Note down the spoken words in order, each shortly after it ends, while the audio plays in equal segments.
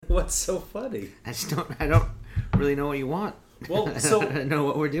What's so funny? I don't really know what you want. Well, so I don't know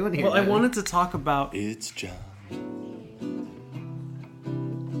what we're doing here. well, I wanted to talk about. It's John.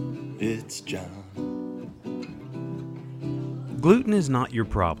 It's John. Gluten is not your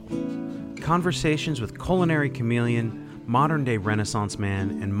problem. Conversations with culinary chameleon, modern-day Renaissance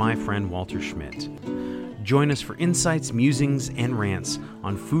man, and my friend Walter Schmidt. Join us for insights, musings, and rants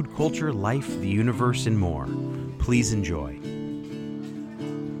on food culture, life, the universe, and more. Please enjoy.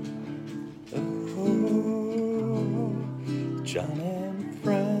 Oh, John and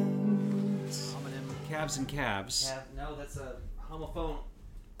friends. Calves and cabs. No, that's a homophone.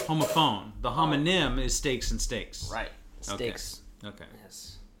 Homophone. The homonym is steaks and steaks. Right. Steaks. Okay.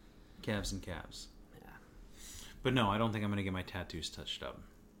 Yes. Calves and calves. Yeah. But no, I don't think I'm going to get my tattoos touched up.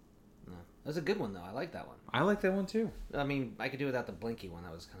 No. That's a good one, though. I like that one. I like that one too. I mean, I could do without the blinky one.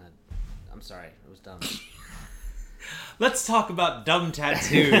 That was kind of... I'm sorry. It was dumb. Let's talk about dumb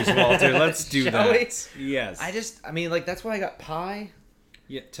tattoos, Walter. Let's do Shall that. we? Yes. I mean, like, that's why I got pi.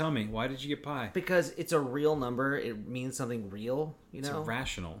 Yeah, tell me, why did you get pi? Because it's a real number. It means something real, you know? It's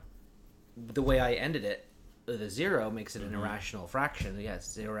irrational. The way I ended it, the zero makes it an irrational fraction. Yeah,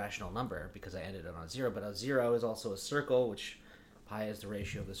 it's an irrational number because I ended it on a zero. But a zero is also a circle, which pi is the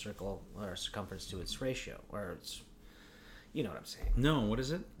ratio of the circle or circumference to its ratio, or it's, you know what I'm saying? No, what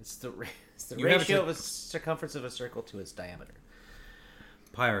is it? It's the You have ratio to- of a circumference of a circle to its diameter.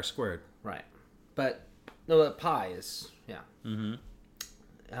 Pi r squared. Right. But no, pi is Mm-hmm.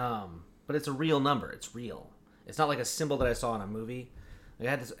 But it's a real number. It's real. It's not like a symbol that I saw in a movie. Like,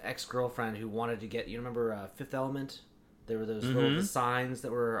 I had this ex-girlfriend who wanted to get. You remember Fifth Element? There were those little signs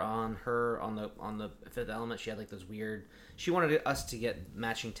that were on her on the Fifth Element. She had like those weird. She wanted us to get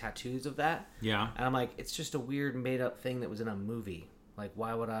matching tattoos of that. Yeah. And I'm like, it's just a weird made-up thing that was in a movie. Like,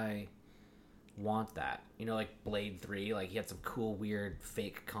 why would I want that? You know, like Blade 3, like, he had some cool, weird,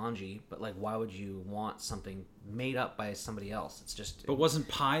 fake kanji, but, like, why would you want something made up by somebody else? It's just... But wasn't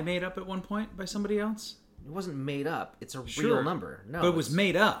pi made up at one point by somebody else? It wasn't made up. It's a Sure. real number. No, But it was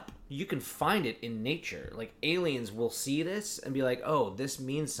made up. You can find it in nature. Like, aliens will see this and be like, oh, this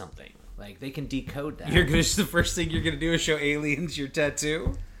means something. Like, they can decode that. The first thing you're gonna do is show aliens your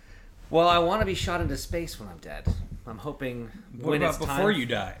tattoo? Well, I want to be shot into space when I'm dead. I'm hoping What when about it's time... before you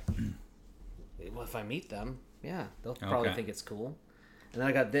die? Well, if I meet them, yeah, they'll probably Okay. think it's cool. And then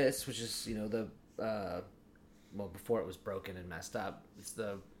I got this, which is, you know, the well, before it was broken and messed up. It's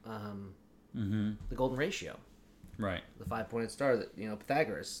the golden ratio, Right. the 5-pointed star that, you know,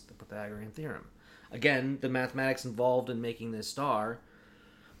 Pythagoras, the Pythagorean theorem. Again, the mathematics involved in making this star.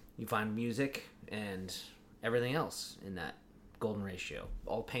 You find music and everything else in that golden ratio.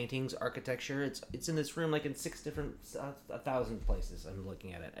 All paintings, architecture. It's in this room like in 6 different, 1,000 places. I'm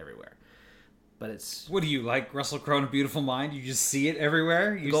looking at it everywhere. But it's What do you like, Russell Crowe in A Beautiful Mind? You just see it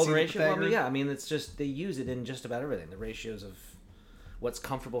everywhere. You golden see the ratio. Well, I mean, Pythagoras? yeah, I mean, it's just they use it in just about everything. The ratios of what's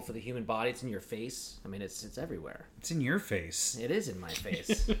comfortable for the human body. It's in your face. I mean, it's everywhere. It's in your face. It is in my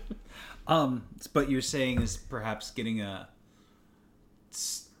face. But you're saying is perhaps getting a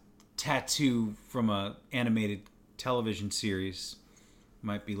tattoo from a animated television series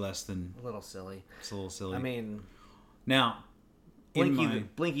might be less than... A little silly. It's a little silly. I mean, now,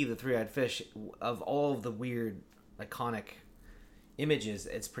 Blinky the three-eyed fish. Of all of the weird, iconic images,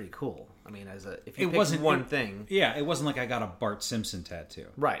 it's pretty cool. I mean, if you pick one thing, Yeah, it wasn't like I got a Bart Simpson tattoo.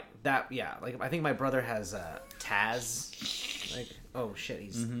 right? That yeah. Like, I think my brother has Taz. Like, oh shit,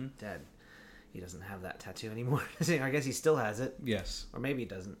 he's dead. He doesn't have that tattoo anymore. I guess he still has it, Yes. or maybe he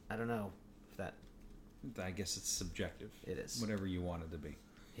doesn't. I don't know if that. I guess it's subjective. It is. Whatever you want it to be.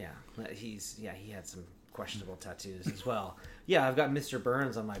 Yeah, he had some questionable tattoos as well. Yeah, I've got Mr.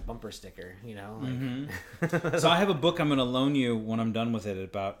 Burns on my bumper sticker. You know, like, So I have a book I'm going to loan you when I'm done with it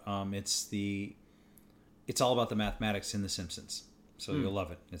about it's all about the mathematics in The Simpsons. So you'll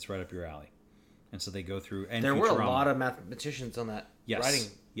love it. It's right up your alley. And so they go through and there were a Futurama. lot of mathematicians on that Yes. writing.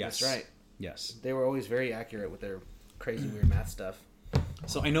 Yes. That's right. Yes. They were always very accurate with their crazy weird math stuff.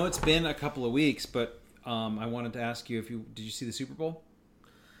 So I know it's been a couple of weeks, but I wanted to ask you did you see the Super Bowl?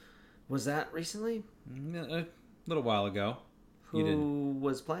 Was that recently? A little while ago. You didn't. Who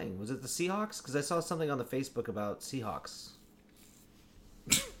was playing? Was it the Seahawks? Because I saw something on the Facebook about Seahawks.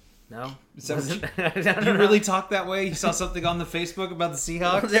 No? Is that Was what it? I don't You know. really talk that way? You saw something on the Facebook about the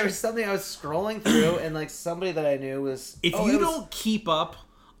Seahawks? There was something I was scrolling through, and like somebody that I knew was. If oh, you it was- don't keep up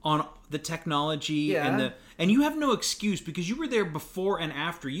on the technology Yeah. and you have no excuse because you were there before and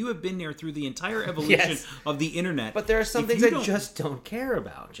after. You have been there through the entire evolution Yes. of the internet. But there are some If things you I don't- just don't care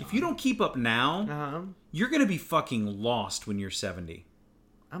about, John. If you don't keep up now, Uh-huh. you're going to be fucking lost when you're 70.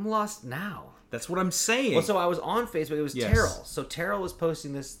 I'm lost now. That's what I'm saying. Well, so I was on Facebook. It was Yes. Terrell. So Terrell was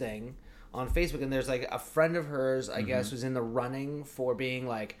posting this thing on Facebook, and there's like a friend of hers, I guess, was in the running for being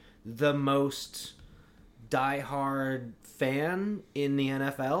like the most diehard fan in the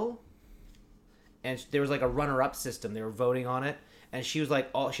NFL. And there was like a runner-up system. They were voting on it, and she was like,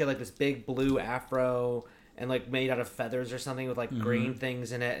 she had like this big blue afro and like made out of feathers or something with like green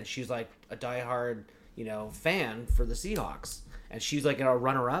things in it, and she's like a diehard, fan for the Seahawks, and she's like a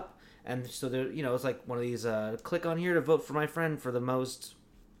runner-up. And so there, it's like one of these click on here to vote for my friend for the most,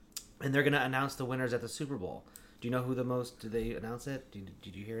 and they're gonna announce the winners at the Super Bowl. Do you know who the most? Did they announce it?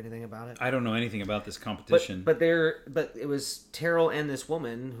 Did you hear anything about it? I don't know anything about this competition. But it was Terrell and this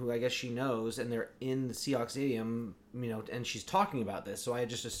woman who I guess she knows, and they're in the Seahawks stadium, and she's talking about this. So I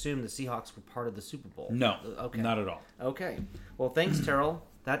just assumed the Seahawks were part of the Super Bowl. No, okay, not at all. Okay, well, thanks, Terrell.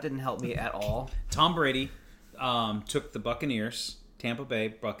 That didn't help me at all. Tom Brady took the Tampa Bay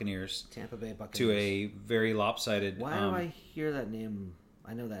Buccaneers, to a very lopsided. Why do I hear that name?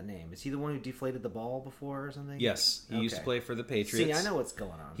 I know that name. Is he the one who deflated the ball before or something? Yes, he used to play for the Patriots. See, I know what's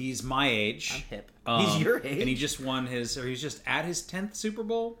going on. He's my age. I'm hip. He's your age, and he just won he's just at his 10th Super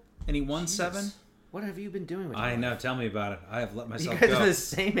Bowl, and he won 7. What have you been doing with? I know. Tell me about it. I have let myself go. You guys go. are the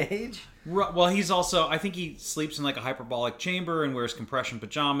same age. Well, he's also. I think he sleeps in like a hyperbolic chamber and wears compression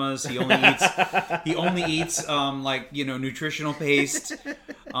pajamas. He only eats. Nutritional paste.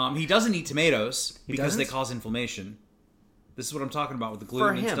 He doesn't eat tomatoes because they cause inflammation. This is what I'm talking about with the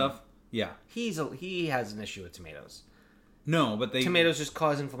gluten and stuff. Yeah, he has an issue with tomatoes. No, but tomatoes just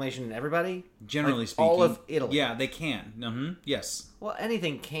cause inflammation in everybody. Generally speaking, all of Italy. Yeah, they can. Mm-hmm. Yes. Well,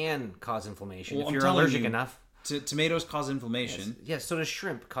 anything can cause inflammation if I'm you're allergic enough. Tomatoes cause inflammation. Yes, so does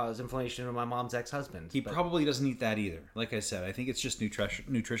shrimp cause inflammation in my mom's ex-husband. He probably doesn't eat that either. Like I said, I think it's just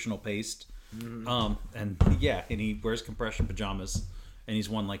nutritional paste. Mm-hmm. And he wears compression pajamas, and he's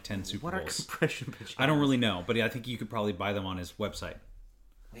won like 10 Super Bowls. What are compression pajamas? I don't really know, but I think you could probably buy them on his website.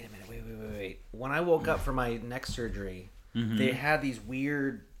 Wait a minute, wait. When I woke up from my neck surgery, they had these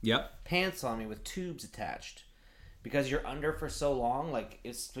weird pants on me with tubes attached. Because you're under for so long, like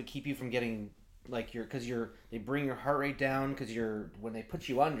it's to keep you from getting like they bring your heart rate down because when they put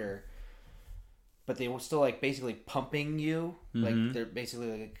you under, but they were still like basically pumping you. Like they're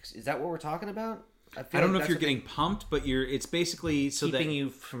basically like, is that what we're talking about? I don't know if you're getting pumped, but it's basically so keeping you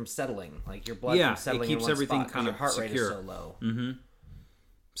from settling, like your blood from settling. It keeps in one everything spot, kind of your heart secure. rate is so low. Mm-hmm.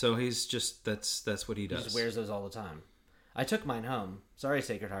 So he's just that's what he does. He just wears those all the time. I took mine home. Sorry,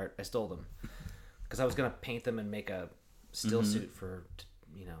 Sacred Heart, I stole them because I was gonna paint them and make a still suit for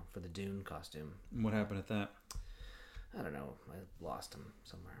the Dune costume. What happened at that? I don't know. I lost them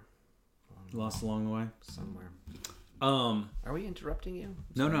somewhere. Lost along the way? Somewhere. Are we interrupting you?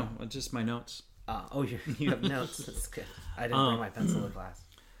 No. Just my notes. You have notes. That's good. I didn't bring my pencil to class.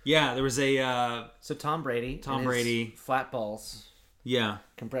 Yeah, there was a... so Tom Brady. Flat balls. Yeah.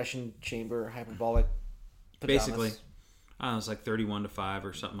 Compression chamber, hyperbolic pajamas. Basically. It was like 31-5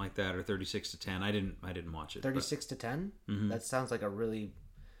 or something like that, or 36-10. I didn't watch it. 36-10? Mm-hmm. That sounds like a really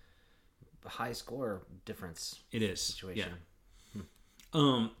high score difference. It is. Situation.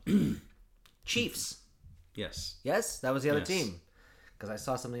 Yeah. Chiefs. Yes. Yes, that was the other team. Because I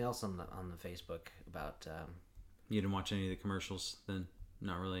saw something else on the Facebook about. You didn't watch any of the commercials, then?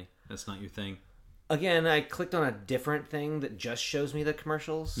 Not really. That's not your thing. Again, I clicked on a different thing that just shows me the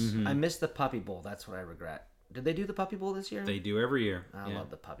commercials. Mm-hmm. I missed the Puppy Bowl. That's what I regret. Did they do the Puppy Bowl this year? They do every year. I love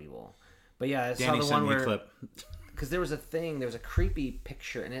the Puppy Bowl. But yeah, I Danny saw the one where... clip. Because there was a creepy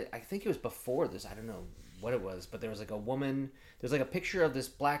picture, and I think it was before this. I don't know what it was, but there was like a woman. There's like a picture of this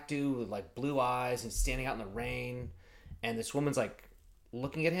black dude with like blue eyes and standing out in the rain, and this woman's like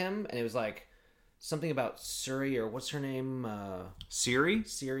looking at him, and it was like something about Siri, or what's her name?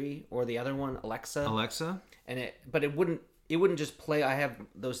 Siri, or the other one, Alexa. And it wouldn't just play. I have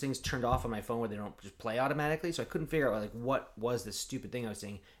those things turned off on my phone where they don't just play automatically, so I couldn't figure out like what was this stupid thing I was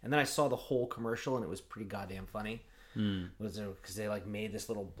seeing. And then I saw the whole commercial, and it was pretty goddamn funny. Was there because they like made this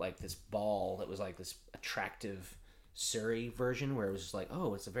little like this ball that was like this attractive Siri version where it was just like,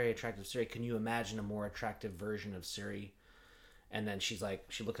 oh, it's a very attractive Siri. Can you imagine a more attractive version of Siri? And then she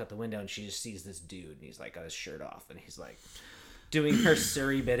looks out the window and she just sees this dude, and he's like got his shirt off, and he's like doing her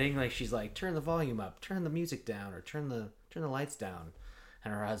Siri bidding. Like she's like, turn the volume up, turn the music down, or turn the lights down.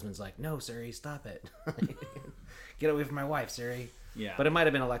 And her husband's like, no, Siri, stop it. Get away from my wife, Siri. Yeah. But it might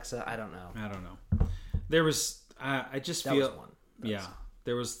have been Alexa. I don't know. There was... I just that feel... was one. Yeah.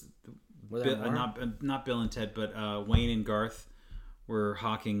 There was... Were there more? Not Bill and Ted, but Wayne and Garth were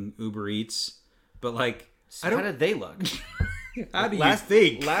hawking Uber Eats. But like... So how did they look? How do you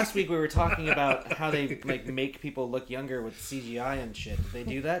think? Last week we were talking about how they like make people look younger with CGI and shit. Did they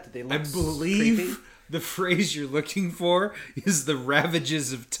do that? Did they look I believe creepy? the phrase you're looking for is the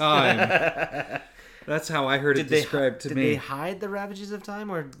ravages of time. That's how I heard it described to me. Did they hide the ravages of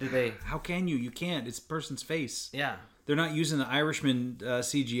time, or did they? How can you? You can't. It's a person's face. Yeah, They're not using the Irishman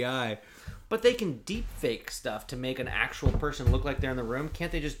CGI. but they can deep fake stuff to make an actual person look like they're in the room.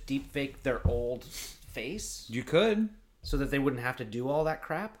 Can't they just deep fake their old face You could. so that they wouldn't have to do all that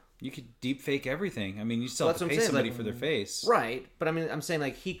crap? You could deep fake everything. I mean, you still Well, have to that's pay what I'm saying, somebody like, for their face. Right, but I mean, I'm saying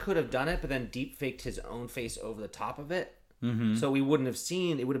like he could have done it, but then deep faked his own face over the top of it, so we wouldn't have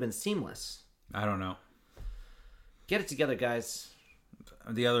seen. It would have been seamless. I don't know. Get it together, guys.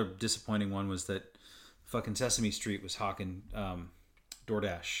 The other disappointing one was that fucking Sesame Street was hawking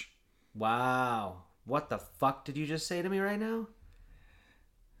DoorDash. Wow, what the fuck did you just say to me right now?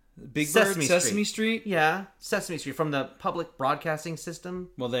 Big Sesame Bird, Sesame Street. Yeah, Sesame Street from the public broadcasting system.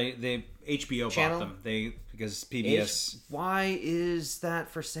 Well, they HBO Channel? bought them. Because PBS Why is that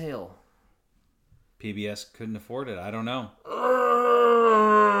for sale? PBS couldn't afford it. I don't know.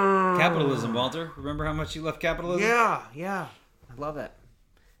 Capitalism, Walter. Remember how much you love capitalism? Yeah, I love it.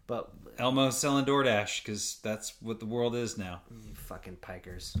 But Elmo's selling DoorDash because that's what the world is now. you fucking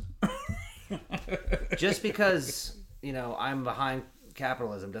pikers. Just because, I'm behind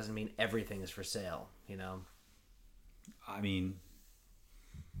capitalism doesn't mean everything is for sale, I mean,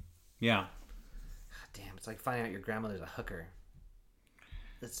 yeah. Damn, it's like finding out your grandmother's a hooker.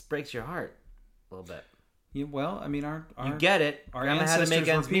 This breaks your heart a little bit. Yeah, well, I mean, our You get it. our Grandma had to make ancestors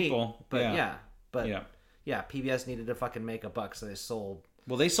were ends meet. people. But Yeah. yeah, PBS needed to fucking make a buck, so they sold.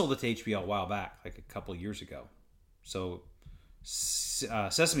 Well, they sold it to HBO a while back, like a couple of years ago. So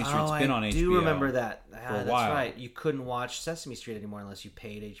Sesame Street's been on HBO. I do remember that. a That's while. right. You couldn't watch Sesame Street anymore unless you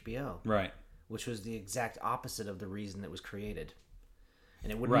paid HBO, Right. which was the exact opposite of the reason it was created.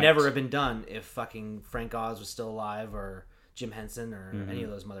 And it would Right. never have been done if fucking Frank Oz was still alive or Jim Henson or any of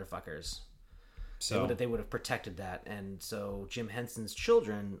those motherfuckers. So They would have protected that. And so Jim Henson's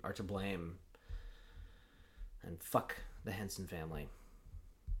children are to blame. And fuck the Henson family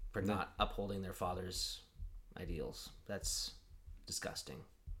for not upholding their father's ideals. That's disgusting.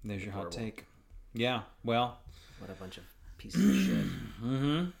 there's your hot Horrible. take. Yeah. Well, What a bunch of pieces of shit.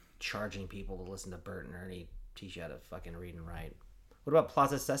 Mm-hmm. Charging people to listen to Bert and Ernie teach you how to fucking read and write. What about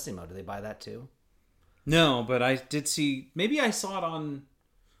Plaza Sesamo? Do they buy that too? no, but I did see. Maybe I saw it on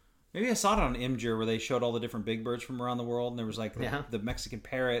Imgur where they showed all the different big birds from around the world, and there was like the Mexican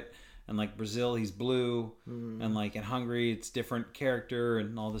parrot, and like Brazil, he's blue, and like in Hungary, it's different character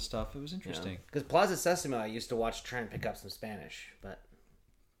and all this stuff. It was interesting. Because Plaza Sesamo, I used to watch to try and pick up some Spanish, but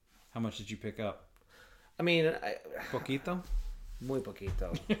How much did you pick up? I mean, Poquito. muy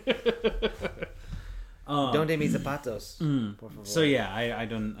poquito. Donde mis zapatos? Por favor. So yeah, I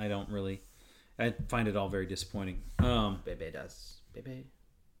don't really. I find it all very disappointing. Bebe does. Bebe,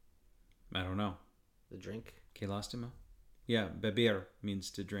 I don't know. the drink. Que lástima. Yeah, beber means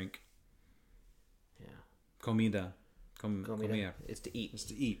to drink. Yeah. Comida. Comida. Comer. It's to eat. It's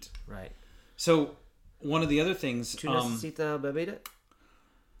to eat. Right. So one of the other things. Tu necesita bebida?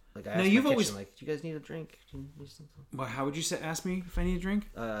 Like I No, asked you've my always- kitchen, like, do you guys need a drink? Do you need something? Well, how would you ask me if I need a drink?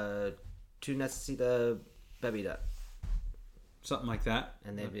 Tu necesita bebida? Something like that.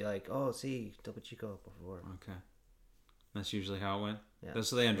 And they'd be like, oh, sí, topo chico, por favor. Okay. That's usually how it went. Yeah.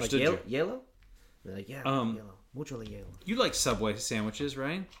 So they Like understood yellow? you. Yellow? They're like, yeah, yellow. Mucho de yellow. You like Subway sandwiches,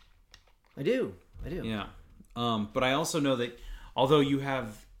 right? I do. Yeah. But I also know that although you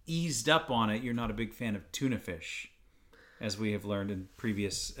have eased up on it, you're not a big fan of tuna fish, as we have learned in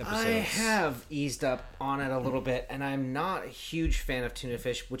previous episodes. I have eased up on it a little bit, and I'm not a huge fan of tuna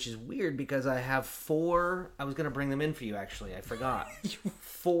fish, which is weird because I have 4. I was going to bring them in for you, actually. I forgot.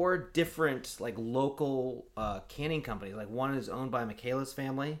 4 different, like, local canning companies. Like, one is owned by Michaela's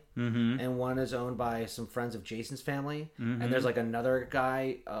family, and one is owned by some friends of Jason's family. And there's, like, another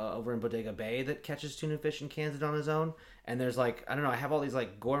guy over in Bodega Bay that catches tuna fish and cans it on his own. And there's, like, I don't know, I have all these,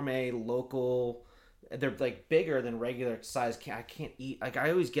 like, gourmet local... They're like bigger than regular size. I can't eat. Like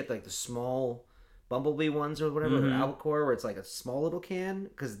I always get like the small Bumblebee ones or whatever, or Albacore, where it's like a small little can.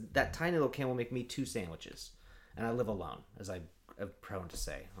 Because that tiny little can will make me 2 sandwiches, and I live alone, as I am prone to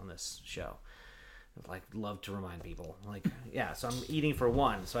say on this show. Like love to remind people, like yeah. So I'm eating for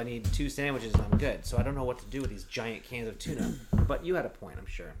 1, so I need 2 sandwiches, and I'm good. So I don't know what to do with these giant cans of tuna. But you had a point, I'm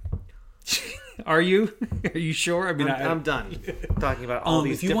sure. Are you? Are you sure? I mean, I'm done talking about all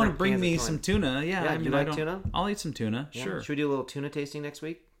these. If you want to different bring cans of me tuna. some tuna, yeah. Yeah, I you mean, like I don't, tuna? I'll eat some tuna. Yeah. Sure. Should we do a little tuna tasting next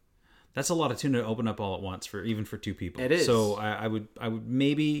week? That's a lot of tuna to open up all at once for even for 2 people. It is. So I would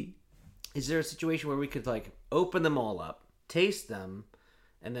maybe. Is there a situation where we could like open them all up, taste them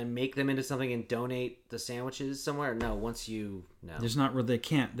and then make them into something and donate the sandwiches somewhere? No, There's not really, they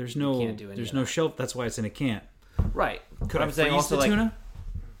can't. There's no, can't do any there's of no that. shelf. That's why it's in a can. Right. Could I'm I saying freeze also the like tuna?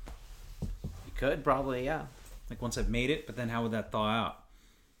 you could probably, yeah. Like once I've made it, but then how would that thaw out?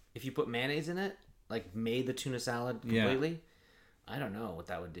 If you put mayonnaise in it, like made the tuna salad completely, I don't know what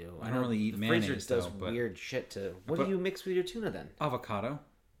that would do. I don't really eat the mayonnaise, freezer does though, but- weird shit to. What do you mix with your tuna then? Avocado.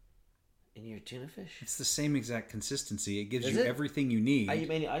 In your tuna fish? It's the same exact consistency. It gives Is you it? everything you need.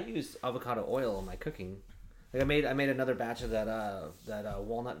 I use avocado oil in my cooking. Like I made another batch of that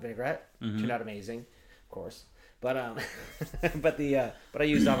walnut vinaigrette. Turned out amazing, of course. But but I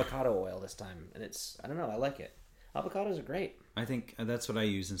used avocado oil this time, and I don't know, I like it. Avocados are great. I think that's what I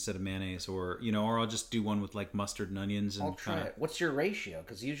use instead of mayonnaise, or I'll just do one with like mustard and onions. And I'll try it. What's your ratio?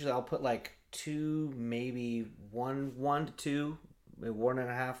 Because usually I'll put like 2, maybe 1 to 2, maybe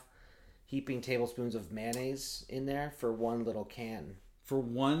 1.5 heaping tablespoons of mayonnaise in there for one little can. For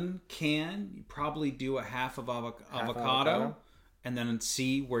one can, you probably do a half of avocado, and then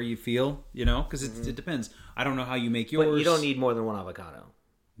see where you feel, because it depends. I don't know how you make yours. But you don't need more than one avocado.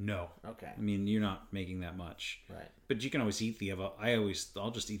 No. Okay. I mean, you're not making that much. Right. But you can always eat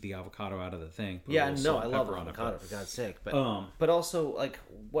I'll just eat the avocado out of the thing. Yeah, no, I love avocado, for God's sake. But also, like,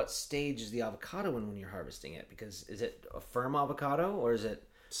 what stage is the avocado in when you're harvesting it? Because is it a firm avocado or is it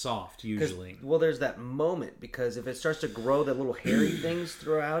soft usually? Well, there's that moment, because if it starts to grow the little hairy things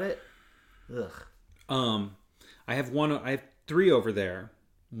throughout it, ugh. I have 3 over there.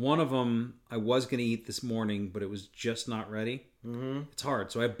 One of them I was going to eat this morning, but it was just not ready. Mm-hmm. It's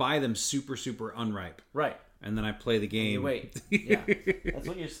hard, so I buy them super, super unripe. Right. And then I play the game. You wait. Yeah, that's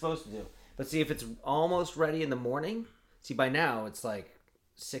what you're supposed to do. But see, if it's almost ready in the morning, by now it's like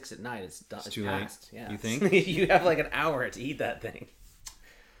 6 at night. It's done. It's too past. late. Yeah. You think? You have like an hour to eat that thing.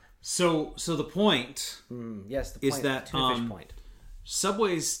 So the point, yes, the point is that tuna fish point.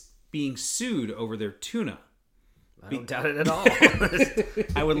 Subway's being sued over their tuna. I don't doubt it at all.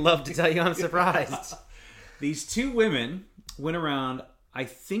 I would love to tell you I'm surprised. These 2 women went around. I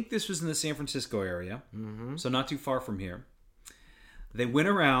think this was in the San Francisco area, so not too far from here. They went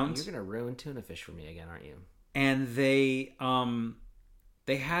around. You're gonna ruin tuna fish for me again, aren't you? And they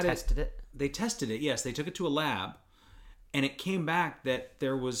had tested it. They tested it. Yes, they took it to a lab, and it came back that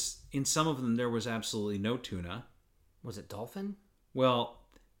there was, in some of them, there was absolutely no tuna. Was it dolphin? Well,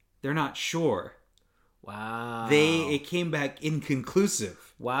 they're not sure. Wow. It came back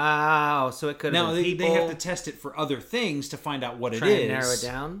inconclusive. Wow. So it could have been people. They have to test it for other things to find out what it is. Trying to narrow it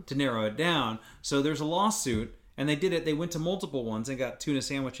down? To narrow it down. So there's a lawsuit, and they did it. They went to multiple ones and got tuna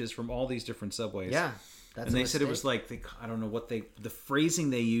sandwiches from all these different Subways. Yeah. And they said it was like, I don't know what the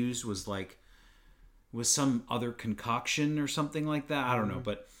phrasing they used was like, was some other concoction or something like that. I don't know.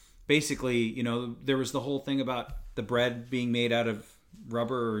 But basically, there was the whole thing about the bread being made out of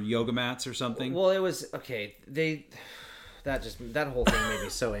rubber or yoga mats or something. Well, it was okay. That whole thing made me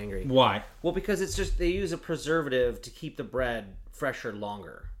so angry. Why? Well, because it's just they use a preservative to keep the bread fresher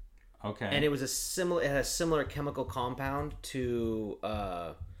longer. Okay. And it had a similar chemical compound to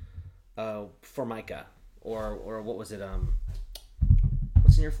Formica or what was it?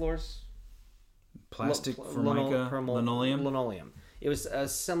 What's in your floors? Plastic, Formica, linoleum. Linoleum. It was a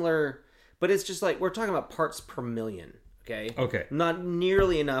similar, but it's just like we're talking about parts per million. Okay. Not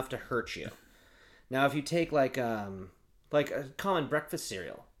nearly enough to hurt you. Now, if you take like a common breakfast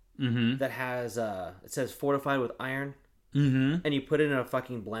cereal that has it says fortified with iron, and you put it in a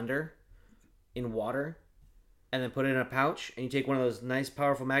fucking blender in water, and then put it in a pouch, and you take one of those nice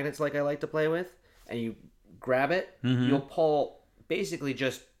powerful magnets like I like to play with, and you grab it, you'll pull basically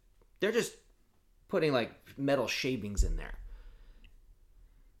they're just putting like metal shavings in there.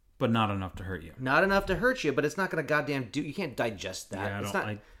 But not enough to hurt you. Not enough to hurt you, but it's not going to goddamn do. You can't digest that.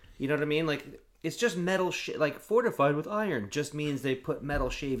 Yeah, you know what I mean? Like it's just metal. Like fortified with iron just means they put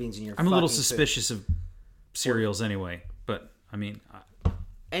metal shavings in your. I'm a little suspicious of cereals anyway, but I mean,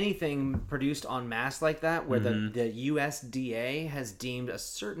 anything produced en masse like that, where the USDA has deemed a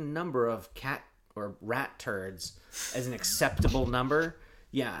certain number of cat or rat turds as an acceptable number.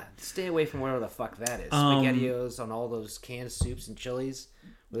 Yeah, stay away from whatever the fuck that is. SpaghettiOs on all those canned soups and chilies.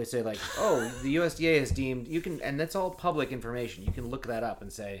 Where they say like, oh, the USDA has deemed and that's all public information. You can look that up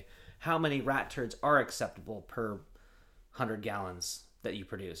and say how many rat turds are acceptable per 100 gallons that you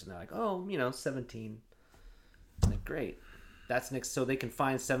produce, and they're like, oh, 17. I'm like, great, that's next. So they can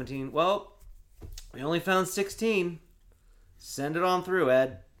find 17. Well, we only found 16. Send it on through,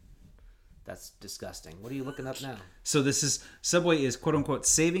 Ed. That's disgusting. What are you looking up now? So Subway is quote unquote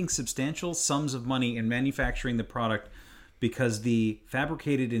saving substantial sums of money in manufacturing the product, because the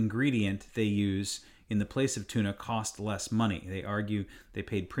fabricated ingredient they use in the place of tuna cost less money. They argue they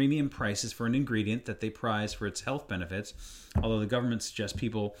paid premium prices for an ingredient that they prize for its health benefits, although the government suggests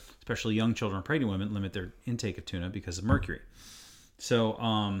people, especially young children and pregnant women, limit their intake of tuna because of mercury.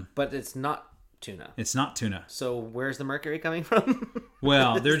 So, but it's not tuna. It's not tuna. So where's the mercury coming from?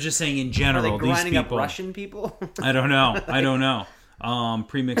 Well, they're just saying in general. Are they grinding these people, up Russian people? I don't know.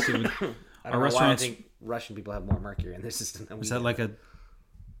 Premixed it with I don't know why I think Russian people have more mercury in their system than we do. Is that like a...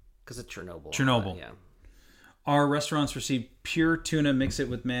 Because of Chernobyl. Chernobyl. Yeah. Our restaurants receive pure tuna, mix it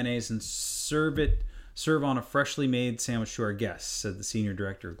with mayonnaise, and serve on a freshly made sandwich to our guests, said the senior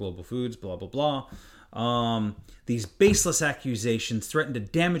director of Global Foods, blah, blah, blah. These baseless accusations threaten to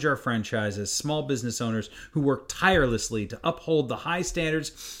damage our franchise as small business owners who work tirelessly to uphold the high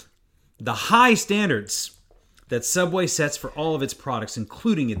standards that Subway sets for all of its products,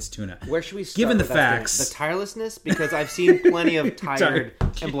 including its tuna. Where should we start? Given the with facts, the tirelessness, because I've seen plenty of tired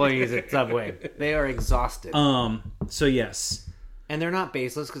employees at Subway. They are exhausted. So yes, and they're not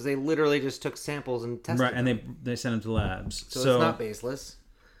baseless because they literally just took samples and tested right, and them. they sent them to labs. So it's not baseless.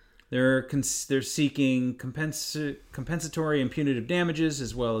 They're seeking compensatory and punitive damages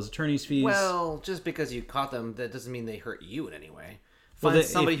as well as attorney's fees. Well, just because you caught them, that doesn't mean they hurt you in any way. Find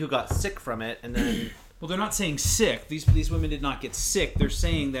somebody who got sick from it, and then... Well, they're not saying sick. These women did not get sick. They're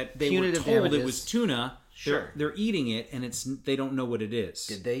saying that they were told damages. It was tuna. Sure. They're eating it, and they don't know what it is.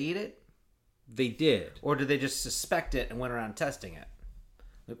 Did they eat it? They did. Or did they just suspect it and went around testing it?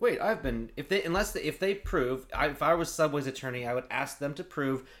 Like, wait, if they prove, if I was Subway's attorney, I would ask them to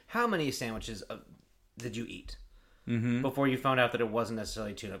prove how many sandwiches did you eat before you found out that it wasn't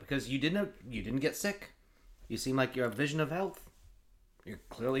necessarily tuna, because you didn't get sick. You seem like you have vision of health. You're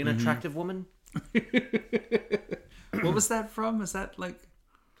clearly an attractive woman. What was that from? Is that like?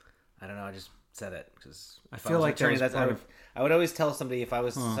 I don't know. I just said it because I feel like attorney, I would always tell somebody, if I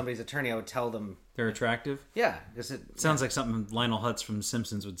was somebody's attorney, I would tell them they're attractive. Yeah, because it sounds like something Lionel Hutz from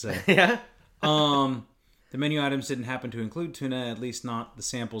Simpsons would say. Yeah. The menu items didn't happen to include tuna, at least not the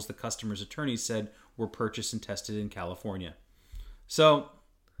samples the customer's attorneys said were purchased and tested in California. So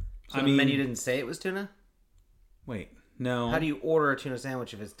the menu didn't say it was tuna? Wait, no. How do you order a tuna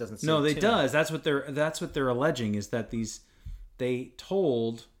sandwich if it doesn't say tuna? No, it does. That's what they're alleging, is that they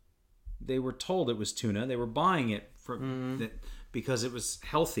were told it was tuna. They were buying it because it was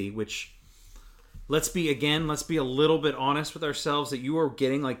healthy, which let's be a little bit honest with ourselves, that you are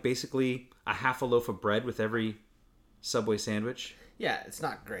getting like basically a half a loaf of bread with every Subway sandwich. Yeah, it's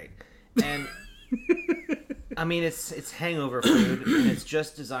not great. And I mean, it's hangover food, and it's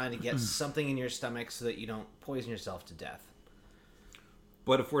just designed to get something in your stomach so that you don't poison yourself to death.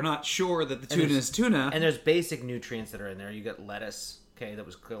 But if we're not sure that the tuna is tuna... And there's basic nutrients that are in there. You got lettuce, okay, that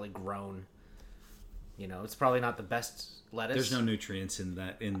was clearly grown. You know, it's probably not the best lettuce. There's no nutrients in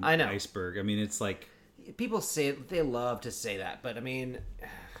that, I know. iceberg. I mean, it's like... People say, they love to say that, but I mean...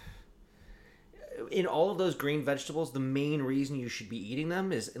 In all of those green vegetables, the main reason you should be eating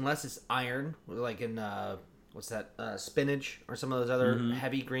them is, unless it's iron, like in... spinach or some of those other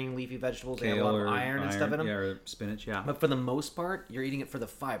heavy green leafy vegetables. They have a lot of iron and stuff in them. Yeah, or spinach, yeah. But for the most part, you're eating it for the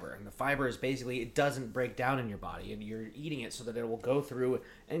fiber. And the fiber is basically, it doesn't break down in your body. And you're eating it so that it will go through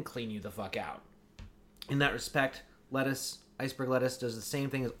and clean you the fuck out. In that respect, lettuce, iceberg lettuce, does the same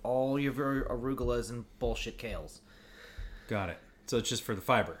thing as all your arugulas and bullshit kales. Got it. So it's just for the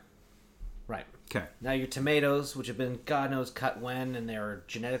fiber. Right. Okay. Now your tomatoes, which have been God knows cut when, and they're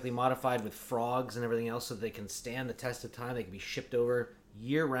genetically modified with frogs and everything else so they can stand the test of time. They can be shipped over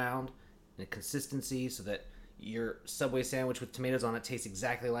year round in a consistency so that your Subway sandwich with tomatoes on it tastes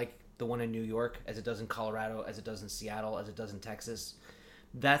exactly like the one in New York, as it does in Colorado, as it does in Seattle, as it does in Texas.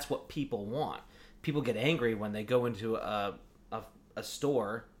 That's what people want. People get angry when they go into a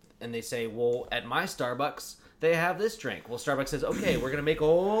store and they say, well, at my Starbucks, they have this drink. Well, Starbucks says, okay, we're gonna make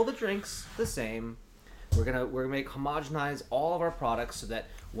all the drinks the same. We're gonna make homogenize all of our products so that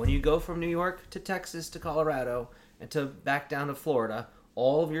when you go from New York to Texas to Colorado and to back down to Florida,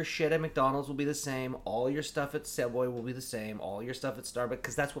 all of your shit at McDonald's will be the same. All your stuff at Subway will be the same. All your stuff at Starbucks,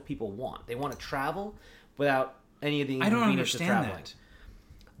 because that's what people want. They want to travel without any of the inconvenience of traveling. That.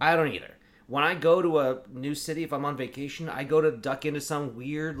 I don't either. When I go to a new city, if I'm on vacation, I go to duck into some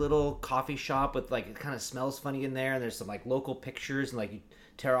weird little coffee shop with, like, it kind of smells funny in there, and there's some, like, local pictures, and, like, you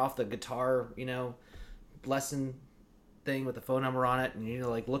tear off the guitar, lesson thing with the phone number on it, and you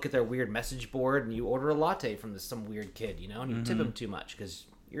like look at their weird message board, and you order a latte from some weird kid, and you tip him too much because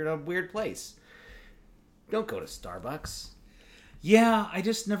you're in a weird place. Don't go to Starbucks. Yeah, I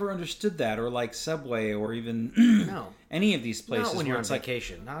just never understood that, or like Subway, or even any of these places. Not when you're on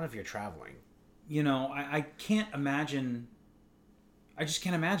vacation, not if you're traveling. I can't imagine. I just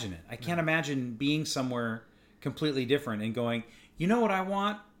can't imagine it. I can't imagine being somewhere completely different and going, you know what I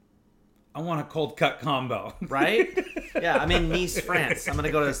want? I want a cold cut combo. Right? Yeah, I'm in Nice, France. I'm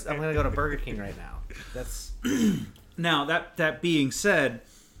gonna go to Burger King right now. That's Now that being said,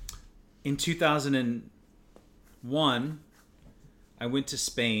 in 2001, I went to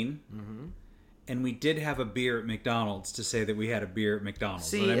Spain, and we did have a beer at McDonald's to say that we had a beer at McDonald's.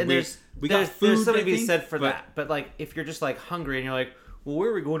 see, And and there's there's something to be said for but that. But like, if you're just like hungry and you're like, well,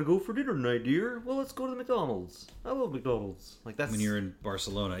 where are we going to go for dinner tonight, dear? Well, let's go to the McDonald's. I love McDonald's. Like that's when you're in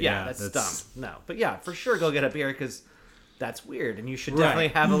Barcelona, yeah, that's dumb. No, but yeah, for sure, go get a beer because that's weird, and you should definitely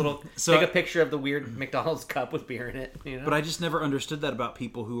have a little So take a picture of the weird McDonald's cup with beer in it. You know, But I just never understood that about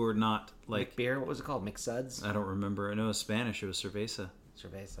people who are not like. beer. What was it called? McSuds. I don't remember. I know it was Spanish. It was cerveza.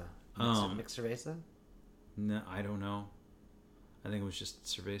 Cerveza. Mixed cerveza. No, I don't know. I think it was just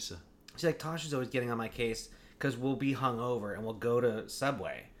cerveza. See, like Tasha's always getting on my case because we'll be hungover and we'll go to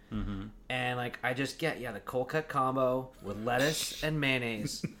Subway, and like I just get the cold cut combo with lettuce and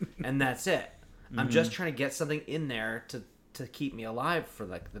mayonnaise, and that's it. I'm just trying to get something in there to keep me alive for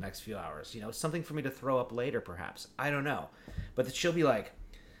like the next few hours. You know, something for me to throw up later, perhaps. I don't know, but she'll be like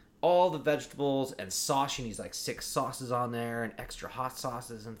all the vegetables and sauce. She needs like 6 sauces on there and extra hot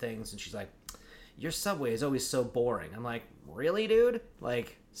sauces and things, and she's like, your Subway is always so boring. I'm like, really, dude?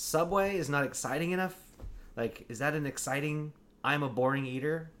 Like, Subway is not exciting enough? Like, is that an exciting, I'm a boring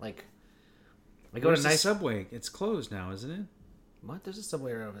eater? Like, I go Where's to the nice... Subway? It's closed now, isn't it? What? There's a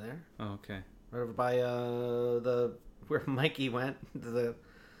Subway right over there. Oh, okay. Right over by, where Mikey went.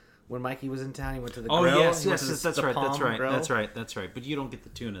 When Mikey was in town, he went to the grill. Oh, yes, He went to that's the right, Palm that's right, Grill. that's right. But you don't get the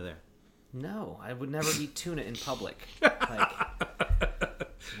tuna there. No, I would never eat tuna in public. Like,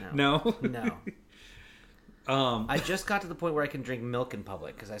 No? no. I just got to the point where I can drink milk in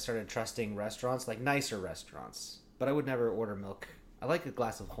public because I started trusting restaurants, like nicer restaurants. But I would never order milk. I like a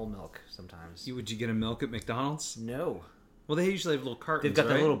glass of whole milk sometimes. Would you get a milk at McDonald's? No. Well, they usually have little cartons, They've got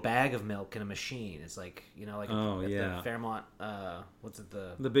right? that little bag of milk in a machine. It's like, you know, like Oh, at yeah. the Fairmont, what's it,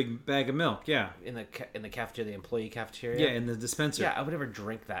 The big bag of milk, yeah. in the cafeteria, the employee cafeteria? Yeah, in the dispenser. Yeah, I would never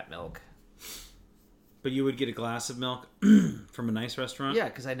drink that milk. But you would get a glass of milk from a nice restaurant? Yeah,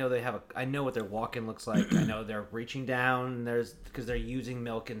 because I know I know what their walk-in looks like. I know they're reaching down. Because they're using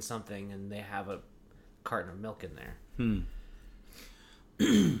milk in something, and they have a carton of milk in there.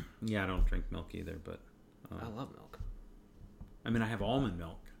 Yeah, I don't drink milk either, but... I love milk. I mean, I have almond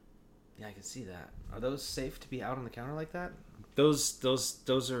milk. Yeah, I can see that. Are those safe to be out on the counter like that? Those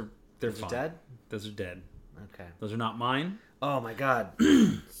are... They're Those are fine. dead? Those are dead. Okay. Those are not mine. Oh my god.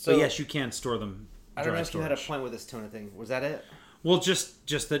 So yes, you can store them. I don't dry know if you had a storage. point with this tuna thing. Was that it? Well, just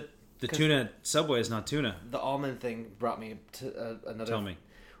that the tuna at Subway is not tuna. The almond thing brought me to another. Tell me.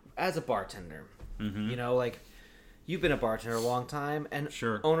 As a bartender, you know, like you've been a bartender a long time, and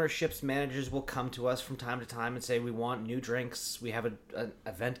Sure. ownerships, managers will come to us from time to time and say, "We want new drinks. We have an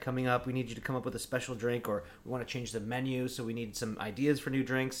event coming up. We need you to come up with a special drink, or we want to change the menu, so we need some ideas for new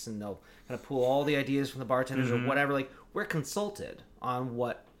drinks." And they'll kind of pull all the ideas from the bartenders or whatever. Like we're consulted on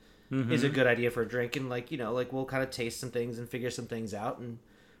what is a good idea for a drink, and like, you know, like we'll kind of taste some things and figure some things out, and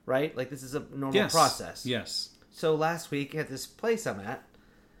right, like this is a normal process. Yes. So last week at this place I'm at,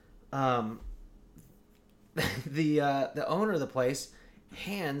 the owner of the place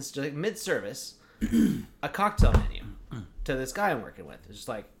hands, like mid-service, a cocktail menu to this guy I'm working with. It's just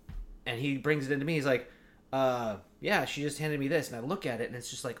like, and he brings it into me. He's like, yeah, she just handed me this, and I look at it, and it's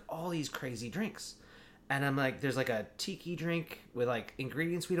just like all these crazy drinks. And I'm like, there's like a tiki drink with like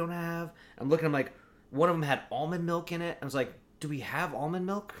ingredients we don't have. I'm looking, I'm like, one of them had almond milk in it. I was like, do we have almond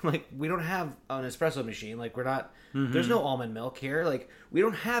milk? Like, we don't have an espresso machine. Like, we're not, there's no almond milk here. Like, we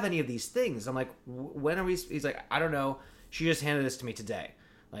don't have any of these things. I'm like, when are we, he's like, I don't know. She just handed this to me today.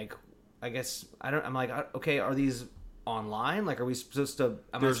 Like, I guess, I'm like, okay, are these online? Like, are we supposed to,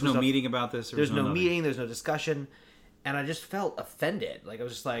 There's no meeting about this. There's no meeting. There's no discussion. And I just felt offended. Like, I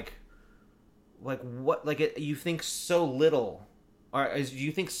was just like what, like you think so little, or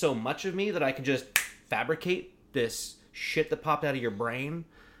you think so much of me that I can just fabricate this shit that popped out of your brain,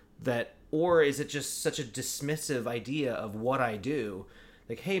 that, or is it just such a dismissive idea of what I do?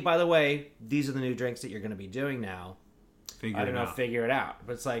 Like, hey, by the way, these are the new drinks that you're going to be doing now. Figure it out.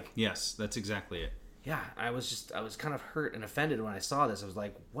 But it's like, yes, that's exactly it. yeah, I was kind of hurt and offended when I saw this. I was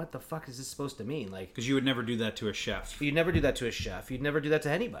like, what the fuck is this supposed to mean? Like, Because you would never do that to a chef. you'd never do that to a chef. You'd never do that to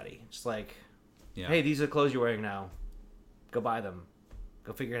anybody. Just like, Yeah. hey, these are the clothes you're wearing now. Go buy them.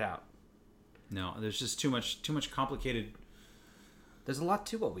 Go figure it out. No, there's just too much complicated. There's a lot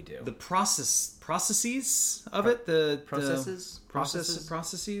to what we do. The processes of it. The Processes?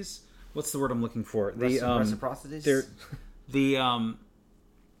 processes. What's the word I'm looking for? Reciprocities? The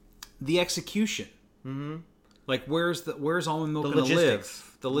the execution. Mm-hmm. Like where's Almond Milk going to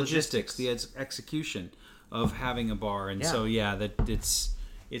live? The logistics, the execution of having a bar, and so that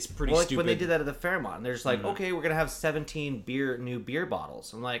it's pretty stupid. When they did that at the Fairmont, they're just like, okay, we're gonna have 17 new beer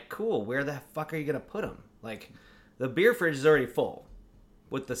bottles. I'm like, cool. Where the fuck are you gonna put them? Like, the beer fridge is already full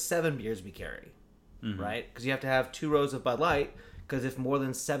with the 7 beers we carry, right? Because you have to have 2 rows of Bud Light. Because if more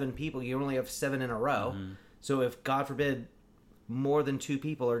than 7 people, you only have 7 in a row. Mm-hmm. So if, God forbid, more than 2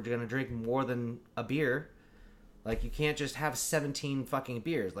 people are going to drink more than a beer, like, you can't just have 17 fucking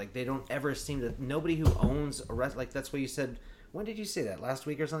beers. Like, they don't ever seem to... Nobody who owns a restaurant... Like, that's what you said... When did you say that? Last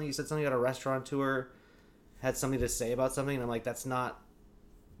week or something? You said something about a restaurateur had something to say about something, and I'm like, that's not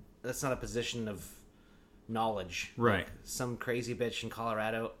a position of knowledge. Right. Like, some crazy bitch in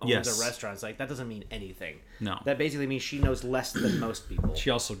Colorado owns a restaurant. It's like, that doesn't mean anything. No. That basically means she knows less than most people. She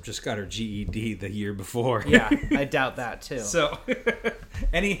also just got her GED the year before. Yeah, I doubt that too. So,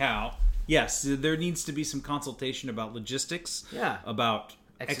 anyhow, yes, there needs to be some consultation about logistics. Yeah. About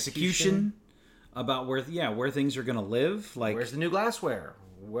execution, about where things are going to live. Like, where's the new glassware?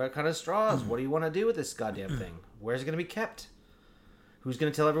 What kind of straws? What do you want to do with this goddamn thing? Where's it going to be kept? Who's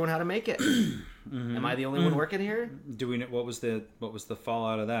going to tell everyone how to make it? Am I the only one working here? Do we know what was the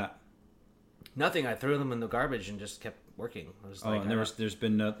fallout of that? Nothing. I threw them in the garbage and just kept working. I was like, and there's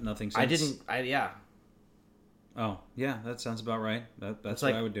been nothing since. Oh yeah, that sounds about right. That's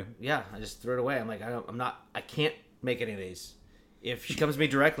what I would do. Yeah, I just threw it away. I'm like, I can't make any of these. If she comes to me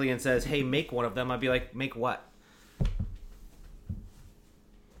directly and says, "Hey, make one of them," I'd be like, "Make what?"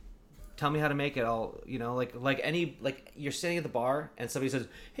 Tell me how to make it. I'll, like you're sitting at the bar and somebody says,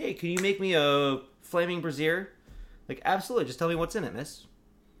 "Hey, can you make me a flaming brazier?" Like, absolutely. Just tell me what's in it, miss.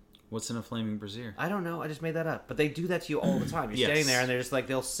 What's in a flaming brazier? I don't know. I just made that up. But they do that to you all the time. You're standing there and they're just like,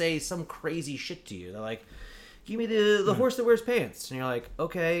 they'll say some crazy shit to you. They're like, "Give me the horse that wears pants." And you're like,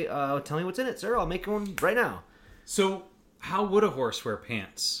 "Okay, tell me what's in it, sir. I'll make one right now." So, how would a horse wear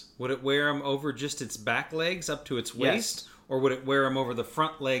pants? Would it wear them over just its back legs up to its waist? Yes. Or would it wear him over the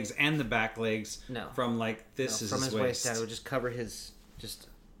front legs and the back legs? No. From like this is from his waist down. It would just cover his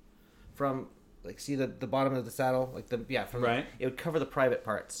from see the bottom of the saddle it would cover the private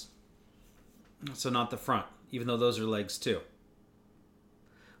parts. So not the front, even though those are legs too.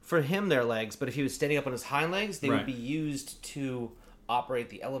 For him, they're legs, but if he was standing up on his hind legs, they would be used to operate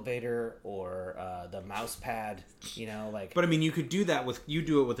the elevator or the mouse pad, But I mean, you could do that you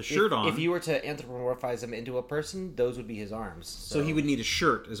do it with a shirt on. If you were to anthropomorphize him into a person, those would be his arms. So he would need a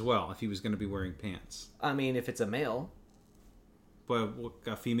shirt as well if he was going to be wearing pants. I mean, if it's a male. But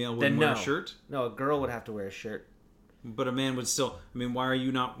a female wouldn't wear a shirt? No, a girl would have to wear a shirt. But a man would still. I mean, why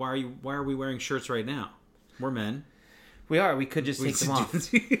are we wearing shirts right now? We're men. We are. We could just take them off.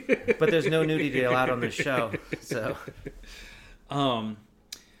 But there's no nudity allowed on this show. So. And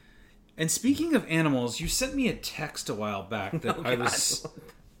speaking of animals, you sent me a text a while back that I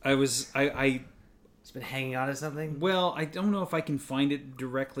It's been hanging on to something? Well, I don't know if I can find it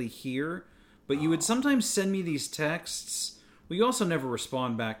directly here, but you would sometimes send me these texts. Well, you also never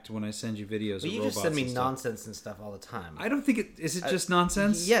respond back to when I send you videos of robots. You just send me nonsense and stuff all the time. I don't think is it just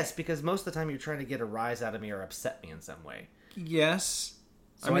nonsense? Yes, because most of the time you're trying to get a rise out of me or upset me in some way. Yes.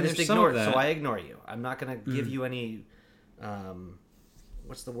 So I just ignore that. So I ignore you. I'm not going to give you any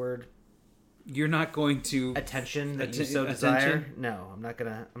what's the word? You're not going to attention that you so desire. No, I'm not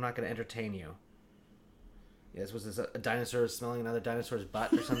gonna entertain you. Yes, was this a dinosaur smelling another dinosaur's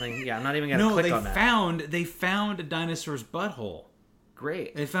butt or something? Yeah, I'm not even gonna click on that. They found a dinosaur's butthole.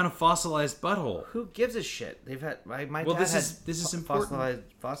 Great. They found a fossilized butthole. Who gives a shit? They've had my dad this is important.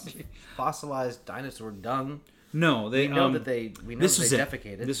 Fossilized dinosaur dung. No, we know that they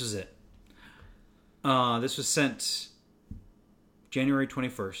defecated. This was it. This was sent January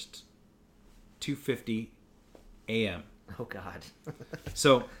 21st, 2:50 a.m. Oh God.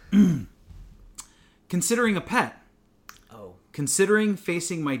 So, considering a pet. Oh. Considering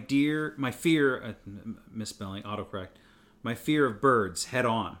facing my fear, misspelling, autocorrect, my fear of birds head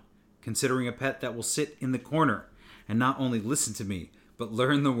on. Considering a pet that will sit in the corner and not only listen to me, but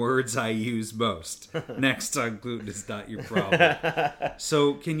learn the words I use most. Next on Gluten is Not Your Problem.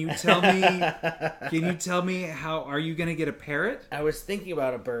 So can you tell me how are you going to get a parrot? I was thinking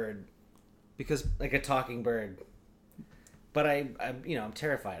about a bird. Because like a talking bird. But I'm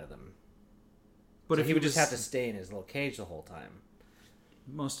terrified of them. But so if he would just have to stay in his little cage the whole time.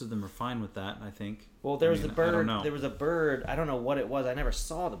 Most of them are fine with that, I think. Well, there was a bird. There was a bird. I don't know what it was. I never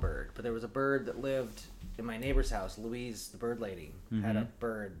saw the bird, but there was a bird that lived in my neighbor's house. Louise, the bird lady, had a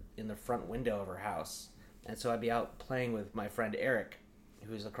bird in the front window of her house, and so I'd be out playing with my friend Eric,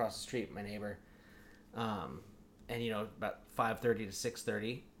 who's across the street, my neighbor, And, about 5:30 to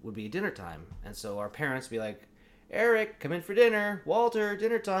 6:30 would be dinner time. And so our parents would be like, Eric, come in for dinner. Walter,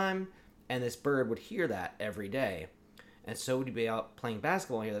 dinner time. And this bird would hear that every day. And so we'd be out playing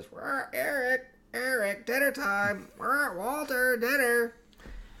basketball and hear this, Eric, dinner time. Walter, dinner.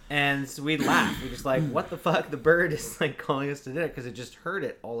 And so we'd laugh. We'd just like, what the fuck? The bird is like calling us to dinner because it just heard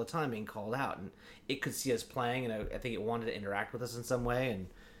it all the time being called out. And it could see us playing, and I think it wanted to interact with us in some way. And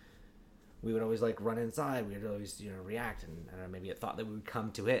we would always like run inside. We would always, react. And I don't know, maybe it thought that we would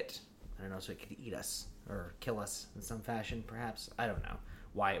come to it. I don't know, so it could eat us or kill us in some fashion, perhaps. I don't know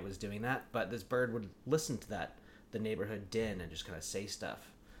why it was doing that. But this bird would listen to the neighborhood din, and just kind of say stuff.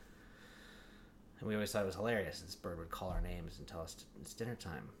 And we always thought it was hilarious. This bird would call our names and tell us it's dinner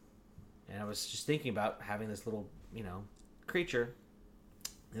time. And I was just thinking about having this little, creature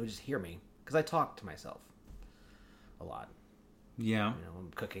that would just hear me. Because I talk to myself a lot. Yeah.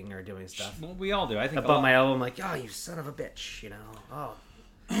 I'm cooking or doing stuff. Well, we all do. I think above my elbow, I'm like, oh, you son of a bitch, Oh.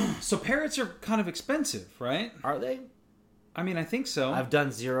 So parrots are kind of expensive, right? Are they? I mean, I think so. I've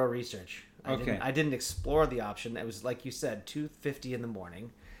done zero research. Okay. I didn't explore the option. It was, like you said, 2:50 in the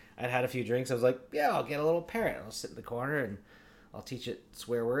morning. I'd had a few drinks. I was like, yeah, I'll get a little parrot. I'll sit in the corner and I'll teach it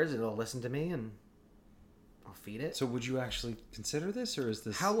swear words, and it'll listen to me, and I'll feed it. So would you actually consider this, or is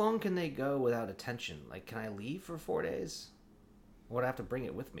this... How long can they go without attention? Like, can I leave for 4 days? Or would I have to bring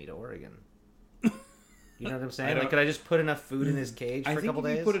it with me to Oregon? You know what I'm saying? Like, could I just put enough food in his cage for a couple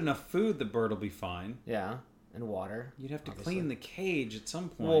days? I think if you put enough food, the bird will be fine. Yeah, and water. You'd have to clean the cage at some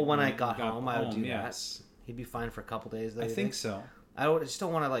point. Well, when I got home, I would do yes. that. He'd be fine for a couple days, though. I think so. I just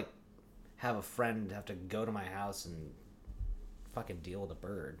don't want to, like, have a friend have to go to my house and fucking deal with a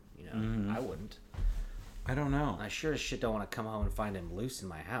bird, I wouldn't. I don't know. I sure as shit don't want to come home and find him loose in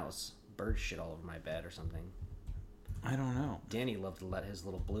my house. Bird shit all over my bed or something. I don't know. Danny loved to let his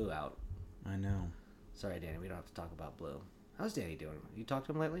little Blue out. I know. Sorry, Danny, we don't have to talk about Blue. How's Danny doing? You talked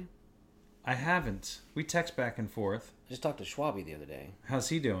to him lately? I haven't. We text back and forth. I just talked to Schwabi the other day. How's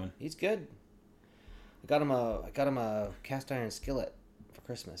he doing? He's good. I got him a cast iron skillet for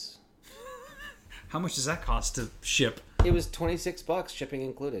Christmas. How much does that cost to ship? It was $26, shipping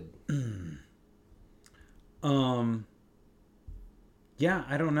included. Yeah,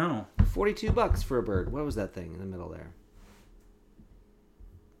 I don't know. $42 for a bird. What was that thing in the middle there?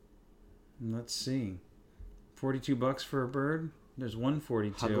 Let's see. $42 for a bird? There's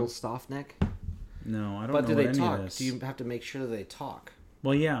 $142. Huggle-Stoffneck? No, I don't know. But do they any talk? of this. Do you have to make sure that they talk?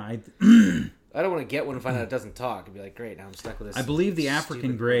 Well, yeah. I don't want to get one and find out it doesn't talk and be like, great, now I'm stuck with this. I believe the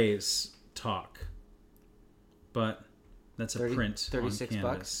African greys talk. But that's a print.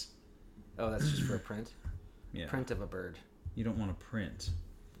 $36? Oh, that's just for a print? Yeah. Print of a bird. You don't want to print.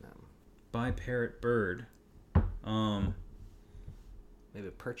 No. Buy parrot bird. Maybe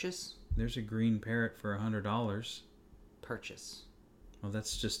a purchase? There's a green parrot for $100. Purchase. Well,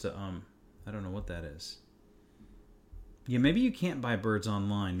 that's just a I don't know what that is. Yeah, maybe you can't buy birds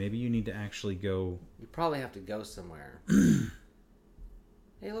online. Maybe you need to actually go. You probably have to go somewhere.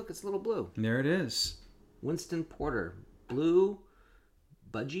 Hey, look, it's Little Blue. There it is. Winston Porter. Blue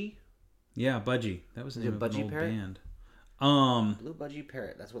Budgie? Yeah, Budgie. That was the name of an old parrot? band. Blue Budgie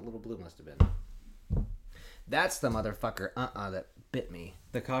Parrot. That's what Little Blue must have been. That's the motherfucker that bit me.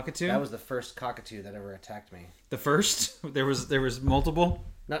 The cockatoo? That was the first cockatoo that ever attacked me. The first? There was multiple?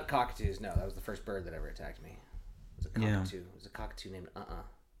 Not cockatoos, no. That was the first bird that ever attacked me. It was a cockatoo. Yeah. It was a cockatoo named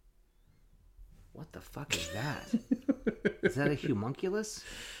What the fuck is that? Is that a homunculus?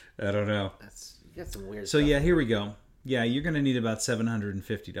 I don't know. You got some weird So stuff. yeah, here we go. Yeah, you're going to need about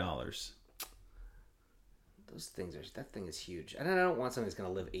 $750. That thing is huge. And I don't want something that's going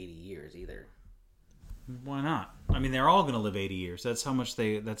to live 80 years either. Why not? I mean, they're all going to live 80 years. That's how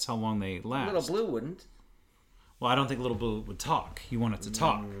long they last. Little Blue wouldn't. Well, I don't think Little Blue would talk. You want it to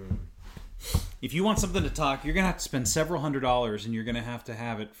talk. If you want something to talk, you're going to have to spend several $100s, and you're going to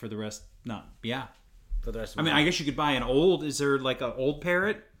have it for the rest. For the rest of I mean, I guess you could buy is there like an old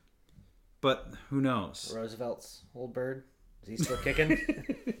parrot? But who knows? Roosevelt's old bird? Is he still kicking?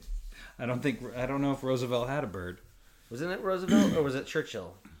 I don't know if Roosevelt had a bird. Wasn't it Roosevelt or was it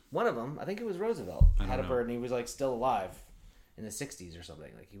Churchill? One of them, I think it was Roosevelt, had a bird and he was like still alive in the 60s or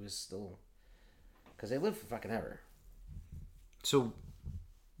something. Like he was still, because they live for fucking ever. So,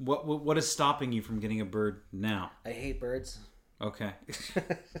 what is stopping you from getting a bird now? I hate birds. Okay.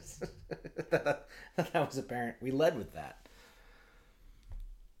 that was apparent. We led with that.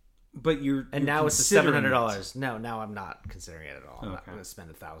 But you're now it's $700. No, now I'm not considering it at all. I'm not going to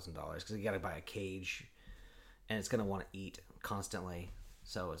spend $1,000 because you got to buy a cage, and it's going to want to eat constantly.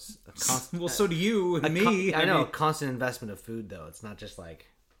 So it's a constant. Well, so do you and me. I know, constant investment of food though. It's not just like,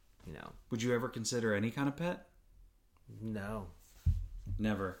 Would you ever consider any kind of pet? No.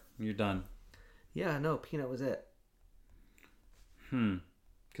 Never. You're done. Yeah, no, Peanut was it.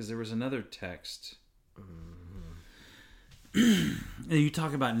 Because there was another text. You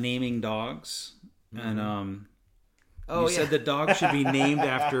talk about naming dogs, and you said that dogs should be named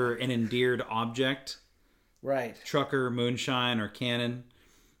after an endeared object, Right. trucker, moonshine, or cannon,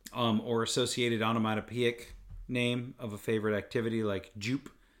 or associated onomatopoeic name of a favorite activity like jupe,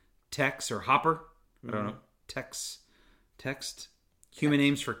 tex, or hopper. I don't know. Text. Human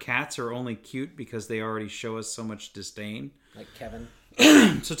names for cats are only cute because they already show us so much disdain. Like Kevin.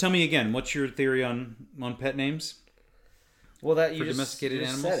 So tell me again, what's your theory on pet names? Well, that you For just, domesticated you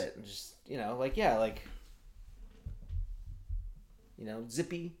just animals? said it. Just,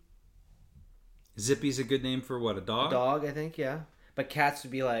 Zippy. Zippy's a good name for what, a dog? Dog, I think, yeah. But cats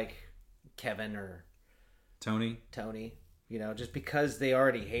would be like Kevin or Tony? Tony. Just because they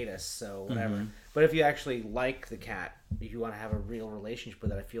already hate us, so whatever. But if you actually like the cat, if you want to have a real relationship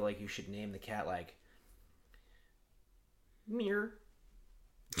with it, I feel like you should name the cat like Meow.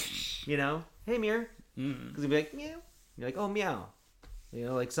 Hey Meow. Because you'd be like meow. You're like, oh meow.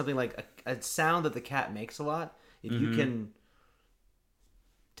 Like something like a sound that the cat makes a lot. If you can,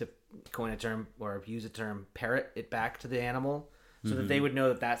 to coin a term or use a term, parrot it back to the animal so that they would know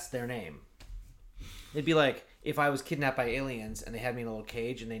that that's their name. It'd be like if I was kidnapped by aliens and they had me in a little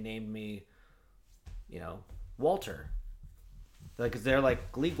cage and they named me, Walter. Because they're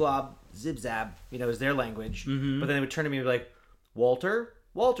like glee glob, zib zab, is their language. But then they would turn to me and be like, Walter,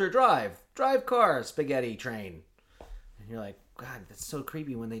 drive car, spaghetti train. And you're like, God, that's so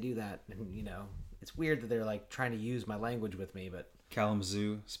creepy when they do that. And, it's weird that they're like trying to use my language with me, but.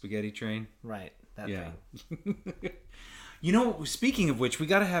 Kalamazoo, spaghetti train. Right, that thing. Speaking of which, we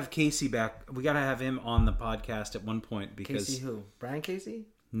got to have Casey back. We got to have him on the podcast at one point because Casey who? Brian Casey?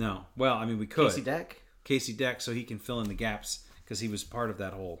 No. Well, I mean, we could. Casey Deck, so he can fill in the gaps because he was part of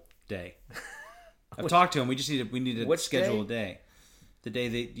that whole day. I've talked to him. We need to schedule a day. The day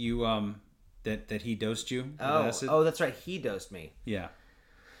that you that he dosed you with acid. Oh, that's right. He dosed me. Yeah.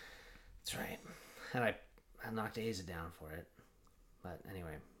 That's right. And I knocked Aza down for it. But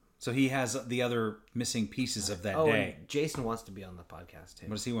anyway. So he has the other missing pieces of that day. And Jason wants to be on the podcast too.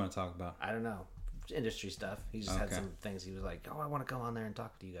 What does he want to talk about? I don't know. Industry stuff. He just had some things. He was like, "Oh, I want to go on there and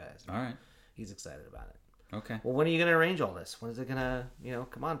talk to you guys." All right. He's excited about it. Okay. Well, when are you going to arrange all this? When is it going to,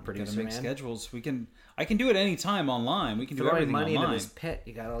 come on, producer man. Make schedules. I can do it anytime online. We can do everything money online. Into this pit.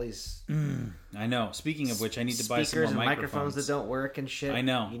 You got all these. I know. Speaking of which, I need to buy some more speakers and microphones that don't work and shit. I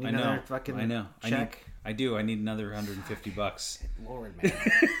know. You need another fucking check. I do. I need another $150. Good Lord, man.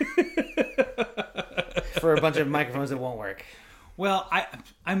 For a bunch of microphones that won't work. Well,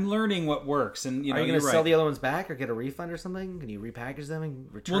 I'm learning what works, and are you going to sell the other ones back or get a refund or something? Can you repackage them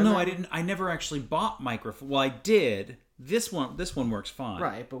and return them? Well, no, I didn't. I never actually bought microphone. Well, I did. This one works fine.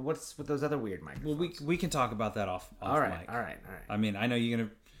 Right, but what's with those other weird microphones? Well, we can talk about that off all right, mic. All right. I mean, I know you're gonna.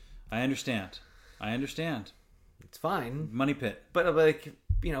 I understand. It's fine. Money pit. But like,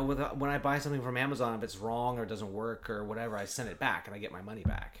 when I buy something from Amazon, if it's wrong or doesn't work or whatever, I send it back and I get my money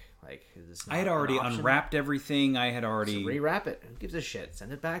back. Like, is this not I had already unwrapped everything. I had already so rewrap it. Who gives a shit?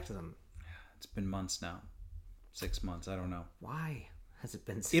 Send it back to them. It's been months now. 6 months. I don't know. Why has it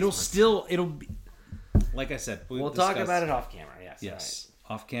been 6 months? It'll be. Like I said, we'll talk about it off camera. Yes.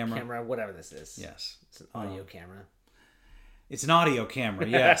 Right. Off camera. Camera, whatever this is. Yes. It's an audio camera. It's an audio camera.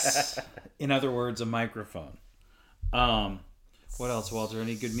 Yes. In other words, a microphone. What else, Walter?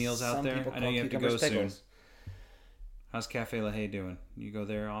 Any good meals out there? I know you have to go soon. How's Cafe La Haye doing? You go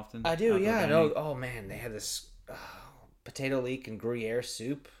there often? I do, yeah. No, oh man, they had this potato leek and Gruyere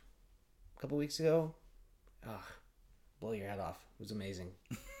soup a couple weeks ago. Blow your head off. It was amazing.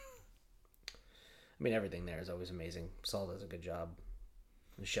 I mean, everything there is always amazing. Saul does a good job.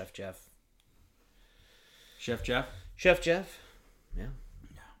 And Chef Jeff. Chef Jeff? Chef Jeff. Yeah.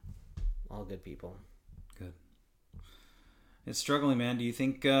 All good people. Good. It's struggling, man. Do you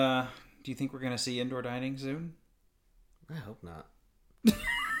think we're going to see indoor dining soon? I hope not.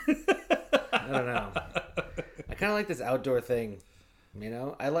 I don't know. I kind of like this outdoor thing.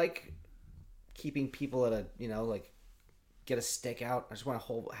 I like keeping people at a, like get a stick out. I just want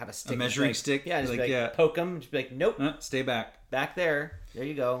to have a stick. A measuring stick? Yeah, just poke them. Just be like, nope. Stay back. Back there. There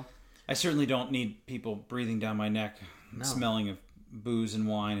you go. I certainly don't need people breathing down my neck, smelling of booze and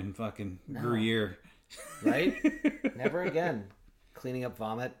wine and fucking Gruyere. Right? Never again. Cleaning up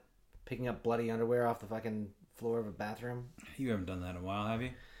vomit, picking up bloody underwear off the fucking floor of a bathroom. You haven't done that in a while, have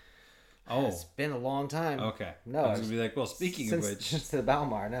you? Oh, it's been a long time. Okay. No, I was gonna be like, well, speaking of which, since the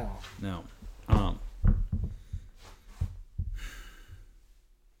Balmar, no.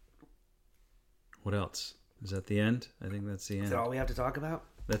 What else? Is that the end? I think that's the end. Is that all we have to talk about?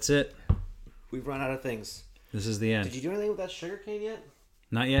 That's it. We've run out of things. This is the end. Did you do anything with that sugarcane yet?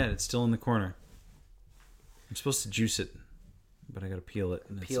 Not yet. It's still in the corner. I'm supposed to juice it, but I got to peel it.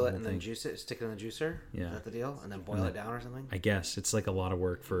 Peel it and then juice it? Stick it in the juicer? Yeah. Is that the deal? And then boil it down or something? I guess. It's like a lot of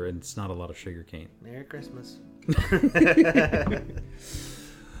work for, and it's not a lot of sugar cane. Merry Christmas.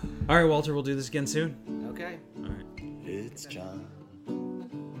 All right, Walter, we'll do this again soon. Okay. All right. It's John.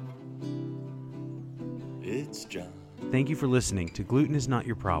 It's John. Thank you for listening to Gluten is Not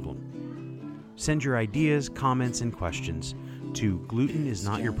Your Problem. Send your ideas, comments, and questions to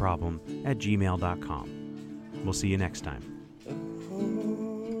glutenisnotyourproblem@gmail.com. We'll see you next time.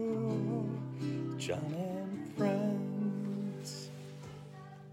 Oh, John